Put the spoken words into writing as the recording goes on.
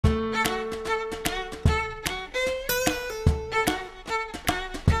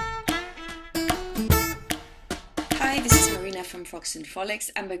Frocks and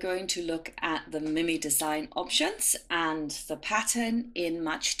Frolics, and we're going to look at the Mimi design options and the pattern in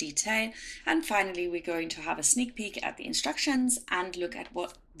much detail. And finally, we're going to have a sneak peek at the instructions and look at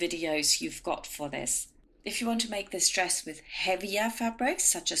what videos you've got for this. If you want to make this dress with heavier fabrics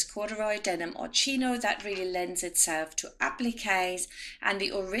such as corduroy, denim or chino, that really lends itself to appliques, and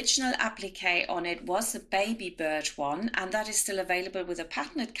the original applique on it was the baby bird one, and that is still available with a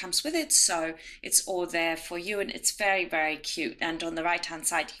pattern that comes with it, so it's all there for you, and it's very, very cute. And on the right hand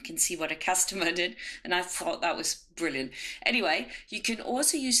side you can see what a customer did, and I thought that was brilliant. Anyway, you can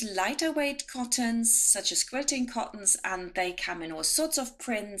also use lighter weight cottons such as quilting cottons, and they come in all sorts of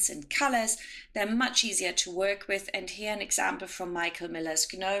prints and colors. They're much easier to work with. And here an example from Michael Miller's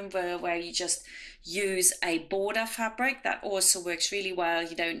Gnome where you just use a border fabric that also works really well.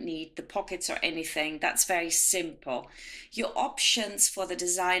 You don't need the pockets or anything. That's very simple. Your options for the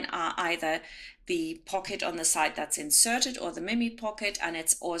design are either the pocket on the side that's inserted or the Mimi pocket, and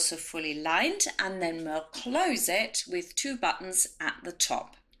it's also fully lined, and then we'll close it with 2 buttons at the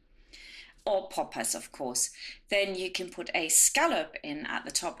top, or poppers of course. Then you can put a scallop in at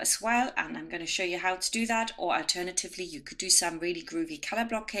the top as well, and I'm going to show you how to do that. Or alternatively, you could do some really groovy color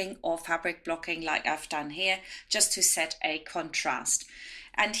blocking or fabric blocking like I've done here, just to set a contrast.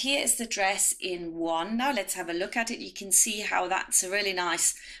 And here is the dress in one. Now let's have a look at it. You can see how that's a really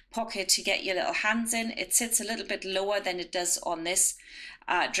nice pocket to get your little hands in. It sits a little bit lower than it does on this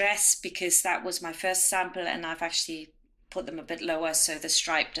dress, because that was my first sample, and I've actually put them a bit lower so the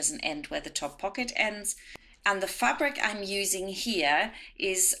stripe doesn't end where the top pocket ends. And the fabric I'm using here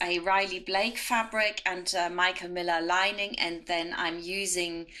is a Riley Blake fabric and Michael Miller lining, and then I'm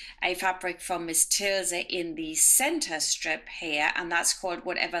using a fabric from Miss Tilse in the center strip here, and that's called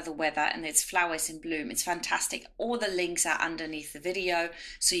Whatever the Weather, and it's Flowers in Bloom. It's fantastic. All the links are underneath the video,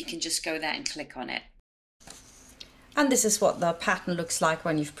 so you can just go there and click on it. And this is what the pattern looks like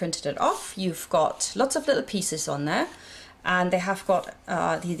when you've printed it off. You've got lots of little pieces on there, and they have got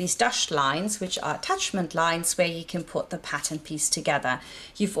these dashed lines, which are attachment lines where you can put the pattern piece together.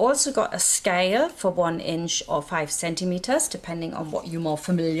 You've also got a scale for 1 inch or 5 centimeters, depending on what you're more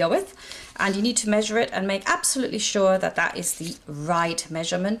familiar with, and you need to measure it and make absolutely sure that that is the right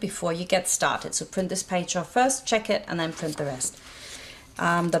measurement before you get started. So print this page off first, check it, and then print the rest.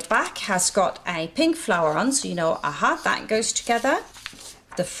 The back has got a pink flower on, so you know, aha, that goes together.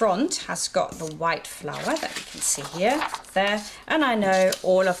 The front has got the white flower that you can see here, there, and I know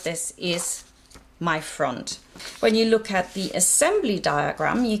all of this is my front. When you look at the assembly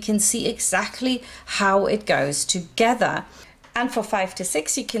diagram, you can see exactly how it goes together. And for 5 to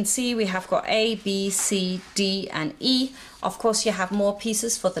 6, you can see we have got A, B, C, D, and E. Of course, you have more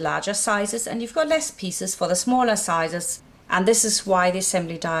pieces for the larger sizes, and you've got less pieces for the smaller sizes. And this is why the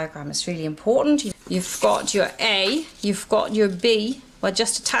assembly diagram is really important. You've got your A, you've got your B. We're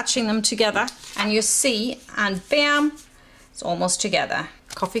just attaching them together, and your C, and bam, it's almost together.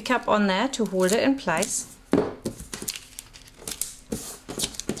 Coffee cup on there to hold it in place.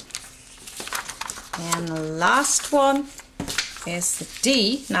 And the last one is the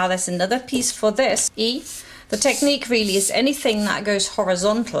D. Now there's another piece for this, E. The technique really is anything that goes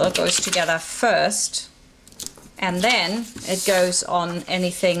horizontal goes together first, and then it goes on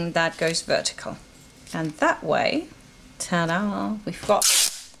anything that goes vertical. And that way, ta-da, we've got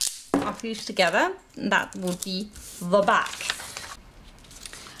our piece together, and that will be the back.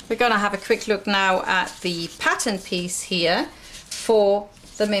 We're going to have a quick look now at the pattern piece here for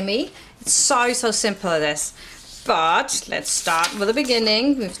the Mimi. It's so simple, this. But let's start with the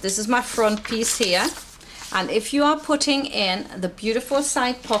beginning. This is my front piece here. And if you are putting in the beautiful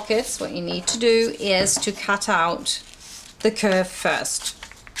side pockets, what you need to do is to cut out the curve first.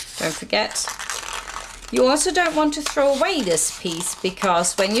 Don't forget. You also don't want to throw away this piece,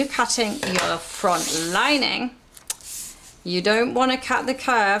 because when you're cutting your front lining, you don't want to cut the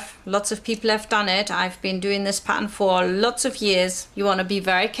curve. Lots of people have done it. I've been doing this pattern for lots of years. You want to be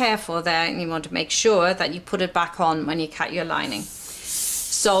very careful there, and you want to make sure that you put it back on when you cut your lining.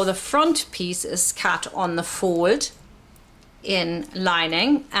 So the front piece is cut on the fold in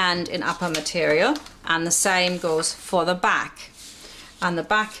lining and in upper material, and the same goes for the back. And the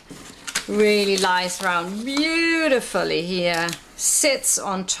back really lies around beautifully here, sits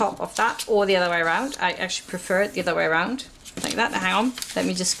on top of that, or the other way around. I actually prefer it the other way around, like that. Now, hang on, let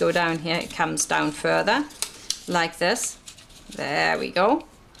me just go down here. It comes down further like this. There we go.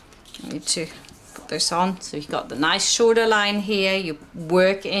 I need to put this on. So you've got the nice shoulder line here. You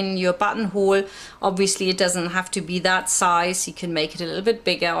work in your buttonhole. Obviously it doesn't have to be that size. You can make it a little bit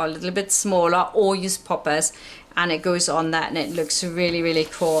bigger or a little bit smaller, or use poppers, and it goes on that, and it looks really, really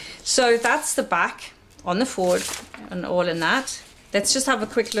cool. So that's the back. on the fold and all in that. Let's just have a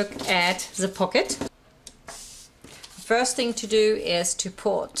quick look at the pocket. First thing to do is to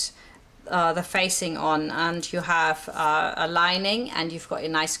put the facing on, and you have a lining and you've got a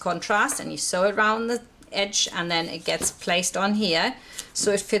nice contrast, and you sew it around the edge and then it gets placed on here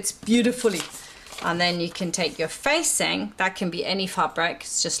so it fits beautifully. And then you can take your facing, that can be any fabric,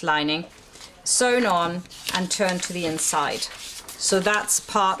 it's just lining, sewn on and turn to the inside. So that's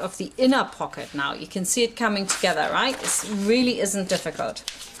part of the inner pocket now. You can see it coming together, right? It really isn't difficult.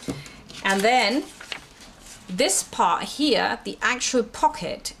 And then this part here, the actual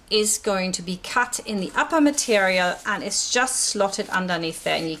pocket, is going to be cut in the upper material and it's just slotted underneath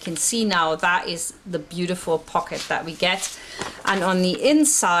there. And you can see now that is the beautiful pocket that we get. And on the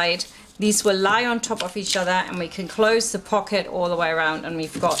inside, these will lie on top of each other and we can close the pocket all the way around and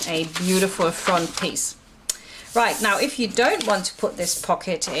we've got a beautiful front piece. Right, now if you don't want to put this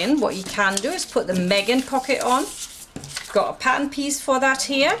pocket in, what you can do is put the Megan pocket on. Got a pattern piece for that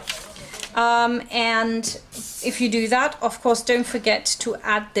here. And if you do that, of course, don't forget to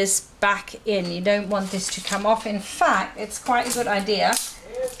add this back in. You don't want this to come off. In fact, it's quite a good idea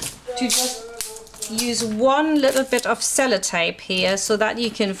to just use one little bit of sellotape here so that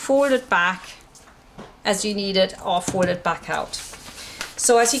you can fold it back as you need it or fold it back out.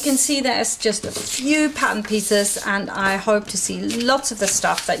 So as you can see, there's just a few pattern pieces and I hope to see lots of the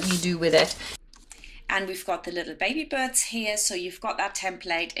stuff that you do with it. And we've got the little baby birds here, so you've got that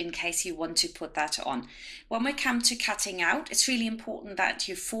template in case you want to put that on. When we come to cutting out, it's really important that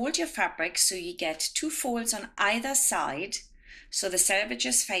you fold your fabric so you get 2 folds on either side, so the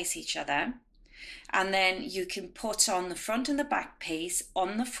selvages face each other. And then you can put on the front and the back piece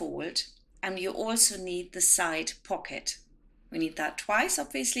on the fold, and you also need the side pocket. We need that twice,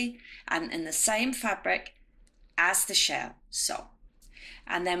 obviously, and in the same fabric as the shell. So,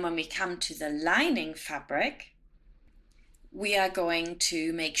 and then when we come to the lining fabric, we are going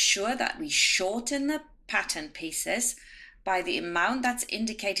to make sure that we shorten the pattern pieces by the amount that's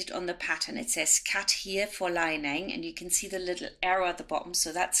indicated on the pattern. It says cut here for lining, and you can see the little arrow at the bottom,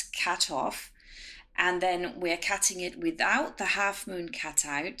 so that's cut off. And then we're cutting it without the half moon cut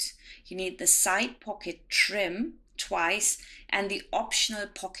out. You need the side pocket trim twice and the optional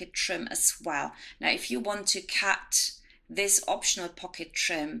pocket trim as well. Now if you want to cut this optional pocket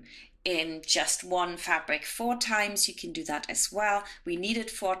trim in just one fabric 4 times, you can do that as well. We need it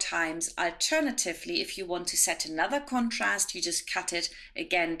 4 times. Alternatively, if you want to set another contrast, you just cut it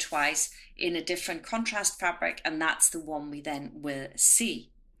again twice in a different contrast fabric, and that's the one we then will see.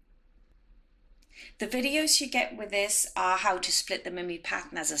 The videos you get with this are how to split the Mimi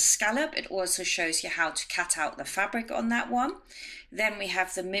pattern as a scallop. It also shows you how to cut out the fabric on that one. Then we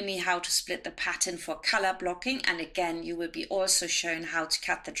have the Mimi how to split the pattern for color blocking, and again you will be also shown how to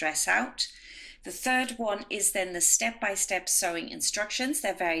cut the dress out. The third one is then the step-by-step sewing instructions.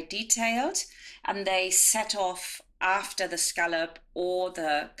 They're very detailed and they set off after the scallop or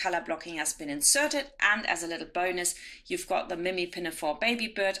the color blocking has been inserted. And as a little bonus, you've got the Mimi Pinafore baby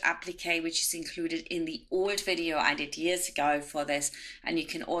bird applique, which is included in the old video I did years ago for this, and you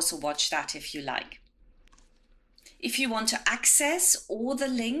can also watch that if you like. If you want to access all the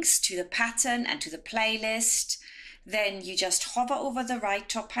links to the pattern and to the playlist, then you just hover over the right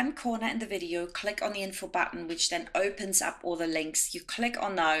top hand corner in the video, click on the info button, which then opens up all the links. You click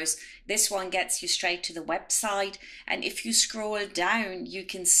on those. This one gets you straight to the website. And if you scroll down, you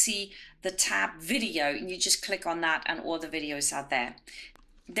can see the tab video, and you just click on that and all the videos are there.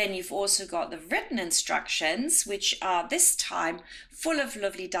 Then you've also got the written instructions, which are this time full of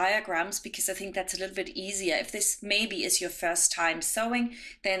lovely diagrams, because I think that's a little bit easier. If this maybe is your first time sewing,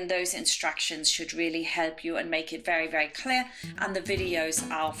 then those instructions should really help you and make it very, very clear. And the videos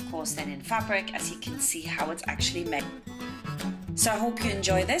are of course then in fabric, as you can see how it's actually made. So I hope you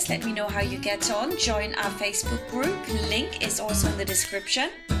enjoy this. Let me know how you get on. Join our Facebook group. Link is also in the description.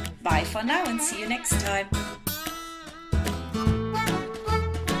 Bye for now and see you next time.